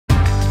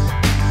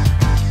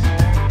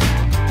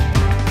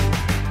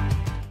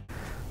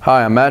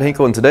Hi, I'm Matt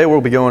Hinkle, and today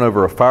we'll be going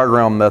over a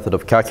fireground method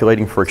of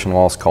calculating friction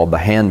loss called the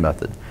hand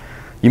method.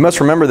 You must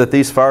remember that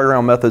these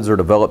fireground methods are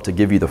developed to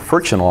give you the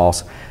friction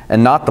loss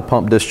and not the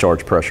pump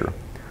discharge pressure.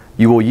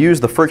 You will use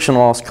the friction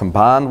loss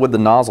combined with the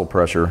nozzle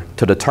pressure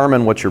to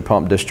determine what your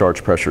pump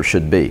discharge pressure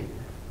should be.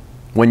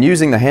 When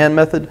using the hand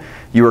method,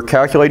 you are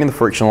calculating the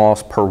friction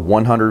loss per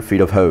 100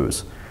 feet of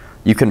hose.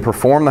 You can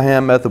perform the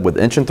hand method with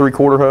 1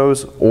 3/4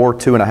 hose or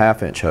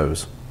 2.5 inch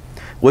hose.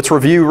 Let's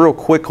review real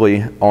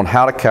quickly on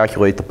how to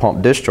calculate the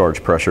pump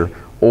discharge pressure,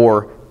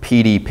 or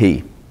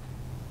PDP.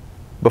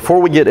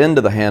 Before we get into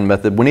the hand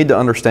method, we need to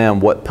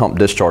understand what pump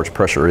discharge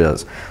pressure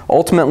is.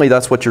 Ultimately,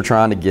 that's what you're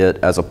trying to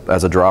get as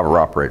a driver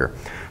operator.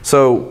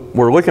 So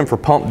we're looking for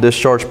pump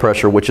discharge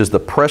pressure, which is the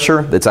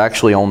pressure that's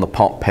actually on the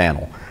pump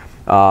panel.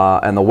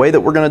 And the way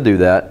that we're going to do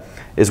that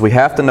is we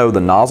have to know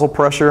the nozzle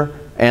pressure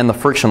and the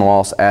friction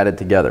loss added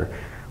together.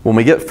 When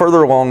we get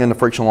further along in the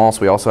friction loss,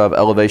 we also have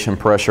elevation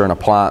pressure and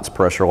appliance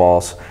pressure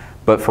loss.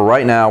 But for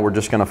right now, we're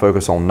just going to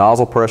focus on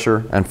nozzle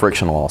pressure and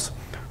friction loss.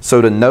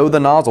 So to know the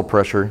nozzle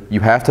pressure,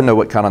 you have to know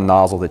what kind of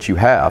nozzle that you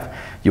have.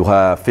 You'll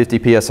have 50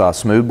 psi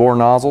smoothbore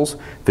nozzles,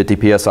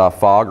 50 psi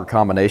fog or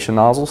combination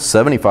nozzles,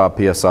 75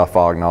 psi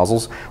fog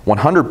nozzles,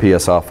 100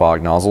 psi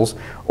fog nozzles,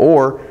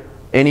 or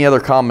any other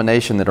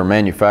combination that are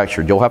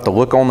manufactured. You'll have to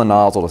look on the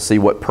nozzle to see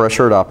what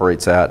pressure it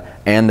operates at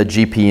and the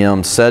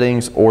GPM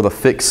settings or the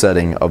fixed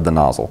setting of the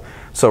nozzle.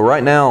 So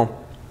right now,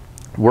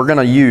 we're going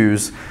to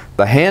use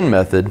the hand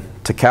method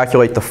to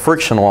calculate the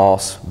friction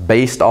loss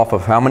based off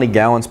of how many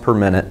gallons per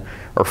minute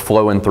are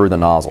flowing through the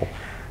nozzle.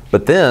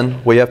 But then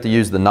we have to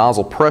use the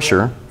nozzle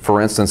pressure. For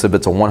instance, if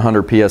it's a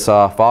 100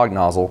 psi fog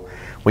nozzle,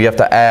 we have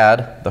to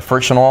add the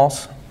friction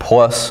loss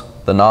plus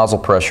the nozzle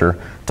pressure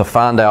to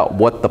find out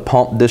what the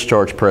pump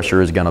discharge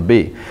pressure is going to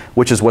be,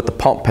 which is what the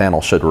pump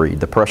panel should read,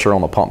 the pressure on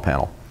the pump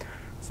panel.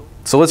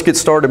 So let's get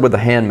started with the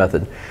hand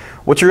method.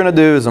 What you're going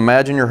to do is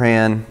imagine your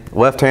hand,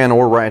 left hand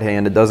or right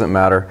hand, it doesn't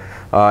matter,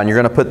 and you're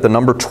going to put the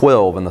number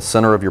 12 in the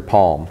center of your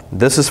palm.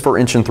 This is for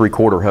 1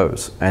 3/4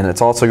 hose, and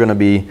it's also going to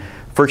be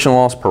friction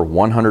loss per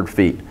 100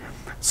 feet.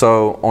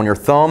 So on your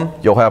thumb,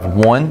 you'll have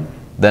 1,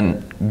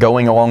 then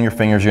going along your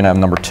fingers, you're going to have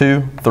number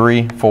 2,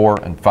 3, 4,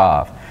 and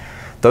 5.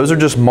 Those are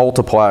just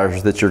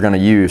multipliers that you're going to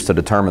use to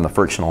determine the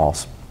friction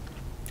loss.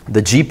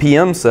 The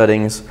GPM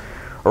settings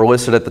are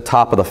listed at the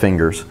top of the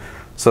fingers.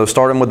 So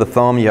starting with the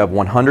thumb, you have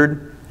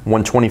 100,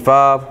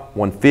 125,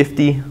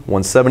 150,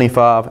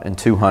 175, and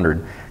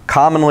 200.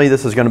 Commonly,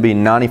 this is going to be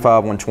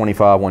 95,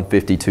 125,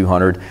 150,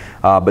 200.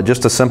 But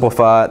just to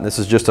simplify it, this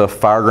is just a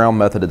fireground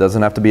method. It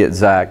doesn't have to be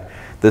exact.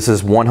 This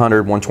is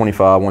 100,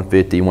 125,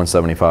 150,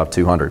 175,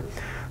 200.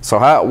 So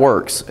how it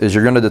works is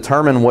you're going to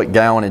determine what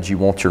gallonage you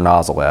want your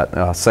nozzle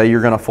at. Say you're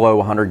going to flow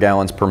 100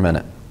 gallons per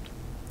minute.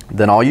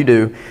 Then all you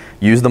do,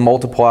 use the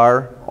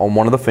multiplier on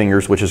one of the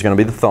fingers, which is going to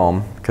be the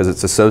thumb, because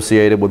it's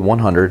associated with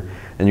 100,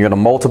 and you're going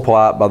to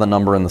multiply it by the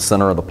number in the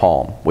center of the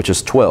palm, which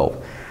is 12.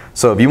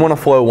 So if you want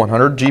to flow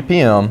 100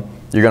 GPM,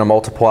 you're going to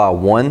multiply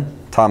 1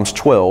 times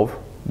 12,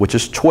 which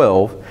is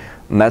 12,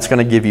 and that's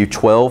going to give you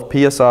 12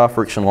 psi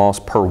friction loss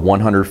per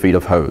 100 feet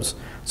of hose.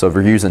 So if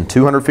you're using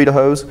 200 feet of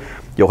hose,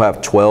 you'll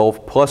have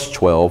 12 plus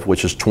 12,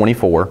 which is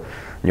 24, and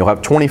you'll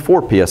have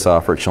 24 psi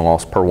friction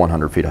loss per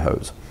 100 feet of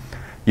hose.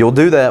 You'll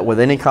do that with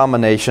any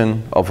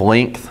combination of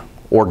length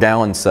or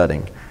gallon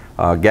setting,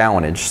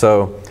 gallonage.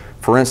 So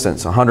for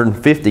instance,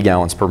 150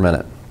 gallons per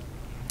minute.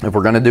 If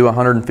we're going to do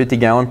 150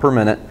 gallon per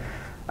minute,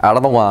 out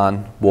of the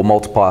line, we'll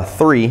multiply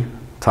 3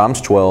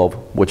 times 12,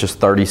 which is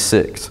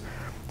 36.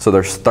 So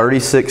there's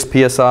 36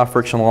 psi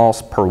friction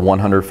loss per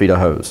 100 feet of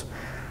hose.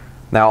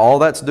 Now all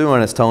that's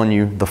doing is telling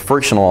you the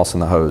friction loss in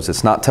the hose.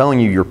 It's not telling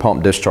you your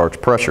pump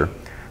discharge pressure.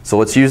 So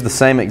let's use the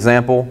same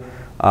example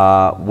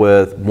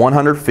with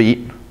 100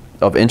 feet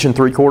of 1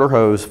 3/4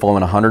 hose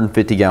flowing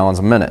 150 gallons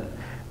a minute.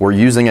 We're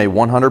using a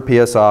 100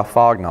 psi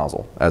fog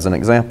nozzle as an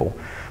example.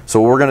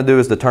 So what we're going to do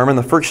is determine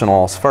the friction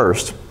loss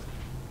first.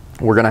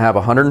 We're going to have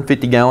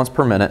 150 gallons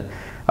per minute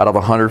out of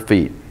 100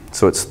 feet.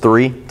 So it's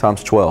 3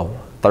 times 12,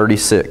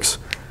 36.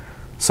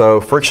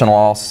 So friction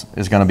loss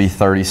is going to be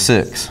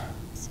 36.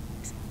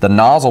 The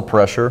nozzle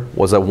pressure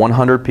was a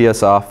 100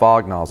 psi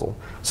fog nozzle,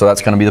 so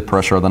that's going to be the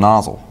pressure of the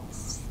nozzle.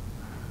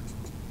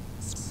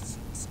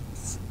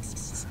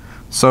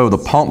 So the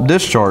pump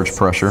discharge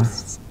pressure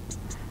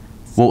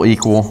will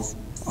equal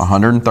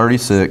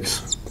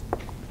 136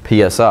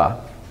 psi.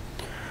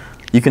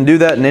 You can do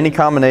that in any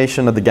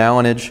combination of the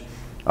gallonage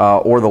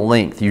or the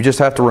length. You just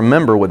have to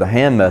remember with the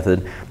hand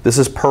method, this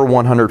is per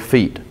 100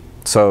 feet.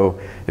 So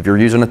if you're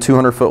using a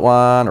 200-foot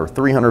line or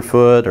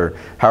 300-foot or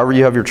however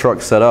you have your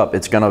truck set up,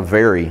 it's going to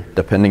vary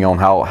depending on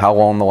how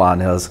long the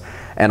line is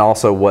and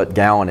also what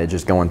gallonage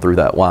is going through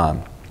that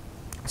line.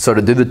 So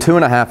to do the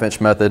 2.5 inch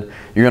method,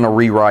 you're going to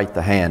rewrite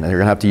the hand and you're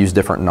going to have to use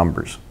different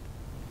numbers.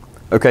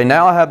 Okay,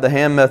 now I have the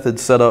hand method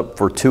set up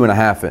for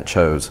 2.5 inch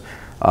hose.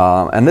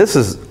 And this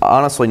is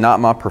honestly not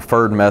my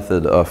preferred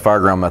method of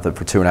fireground method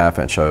for 2.5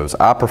 inch hose.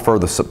 I prefer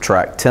the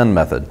subtract 10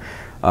 method,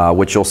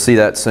 which you'll see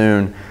that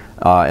soon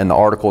in the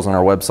articles on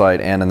our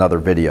website and another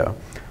video.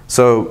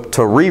 So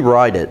to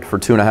rewrite it for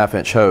 2.5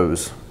 inch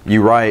hose,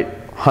 you write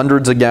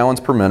hundreds of gallons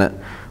per minute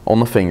on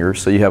the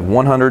fingers. So you have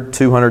 100,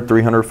 200,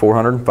 300,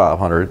 400, and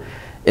 500.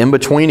 In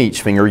between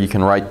each finger, you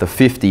can write the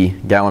 50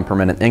 gallon per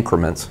minute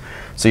increments.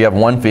 So you have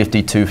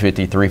 150,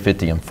 250,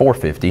 350, and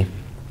 450.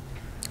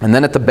 And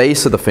then at the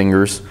base of the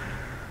fingers,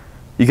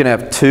 you can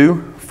have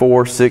 2,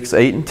 4, 6,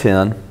 8, and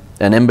 10.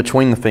 And in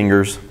between the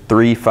fingers,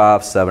 3,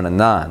 5, 7, and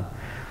 9.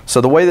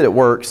 So the way that it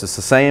works is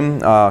the same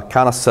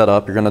kind of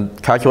setup. You're going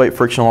to calculate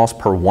friction loss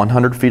per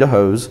 100 feet of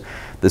hose.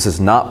 This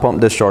is not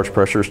pump discharge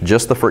pressure, it's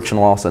just the friction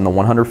loss in the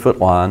 100-foot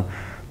line,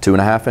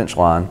 2.5-inch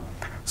line.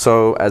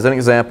 So as an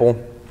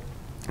example,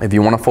 if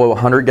you want to flow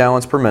 100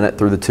 gallons per minute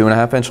through the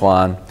 2.5-inch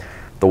line,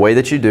 the way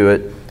that you do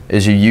it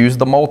is you use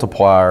the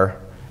multiplier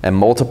and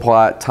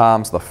multiply it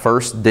times the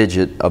first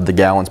digit of the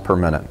gallons per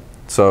minute.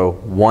 So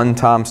 1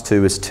 times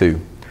 2 is 2.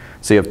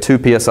 So you have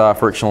 2 psi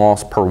friction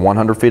loss per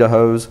 100 feet of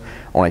hose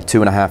on a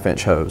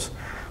 2.5-inch hose.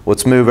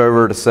 Let's move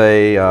over to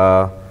say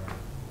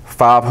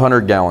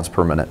 500 gallons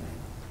per minute.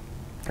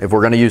 If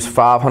we're going to use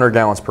 500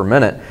 gallons per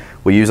minute,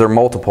 we use our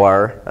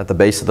multiplier at the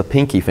base of the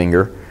pinky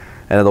finger,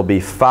 and it'll be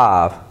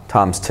 5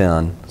 times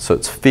 10, so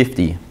it's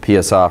 50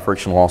 psi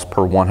friction loss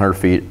per 100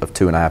 feet of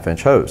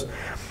 2.5-inch hose.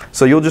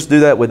 So you'll just do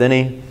that with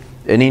any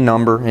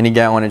number, any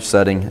gallonage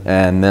setting,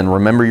 and then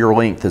remember your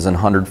length is in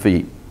 100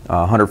 feet,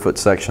 100-foot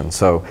section.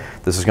 So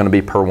this is going to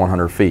be per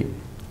 100 feet.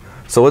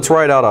 So let's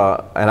write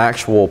out an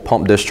actual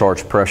pump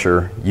discharge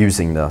pressure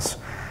using this.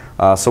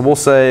 So we'll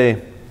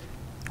say,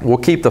 we'll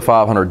keep the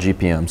 500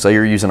 GPM. Say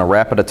you're using a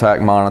rapid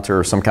attack monitor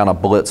or some kind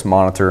of blitz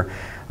monitor,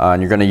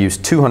 and you're going to use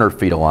 200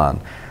 feet of line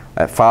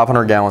at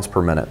 500 gallons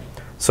per minute.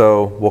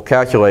 So we'll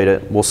calculate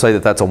it. We'll say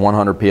that that's a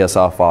 100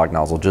 psi fog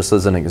nozzle, just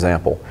as an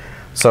example.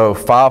 So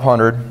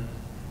 500,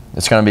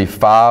 it's going to be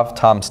 5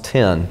 times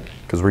 10,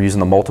 because we're using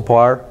the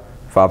multiplier,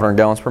 500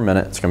 gallons per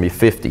minute, it's going to be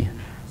 50.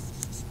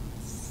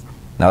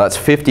 Now that's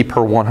 50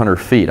 per 100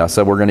 feet. I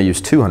said we're going to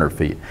use 200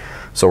 feet.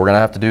 So we're going to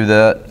have to do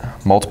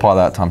that, multiply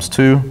that times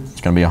 2,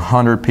 it's going to be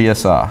 100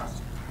 psi.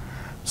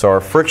 So our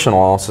friction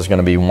loss is going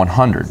to be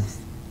 100.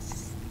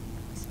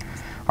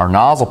 Our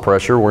nozzle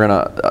pressure, we're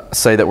going to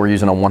say that we're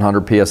using a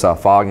 100 psi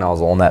fog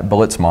nozzle on that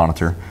blitz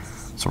monitor.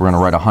 So we're going to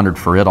write 100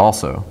 for it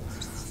also.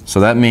 So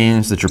that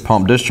means that your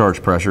pump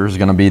discharge pressure is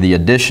going to be the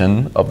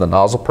addition of the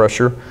nozzle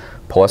pressure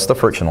plus the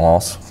friction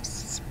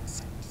loss,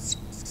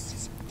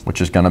 which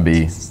is going to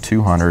be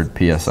 200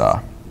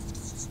 psi.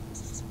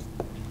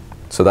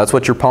 So that's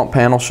what your pump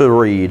panel should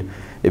read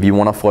if you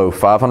want to flow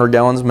 500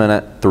 gallons a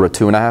minute through a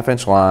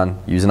 2.5-inch line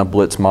using a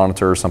blitz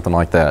monitor or something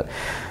like that.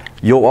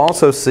 You'll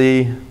also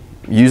see,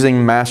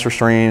 using master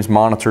streams,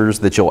 monitors,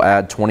 that you'll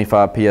add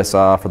 25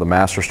 psi for the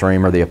master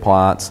stream or the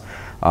appliance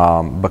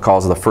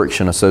because of the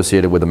friction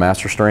associated with the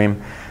master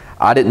stream.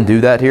 I didn't do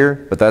that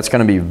here, but that's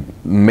going to be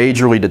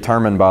majorly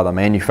determined by the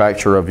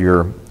manufacturer of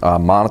your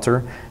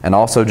monitor, and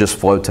also just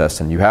flow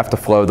testing. You have to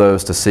flow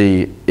those to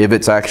see if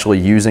it's actually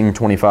using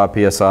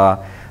 25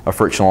 psi of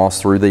friction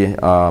loss through the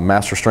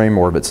master stream,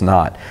 or if it's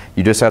not.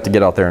 You just have to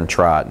get out there and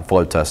try it and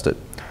flow test it.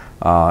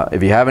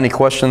 If you have any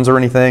questions or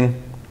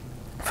anything,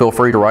 feel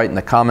free to write in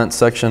the comments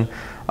section,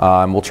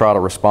 and we'll try to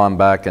respond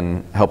back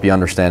and help you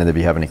understand it if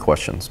you have any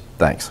questions.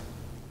 Thanks.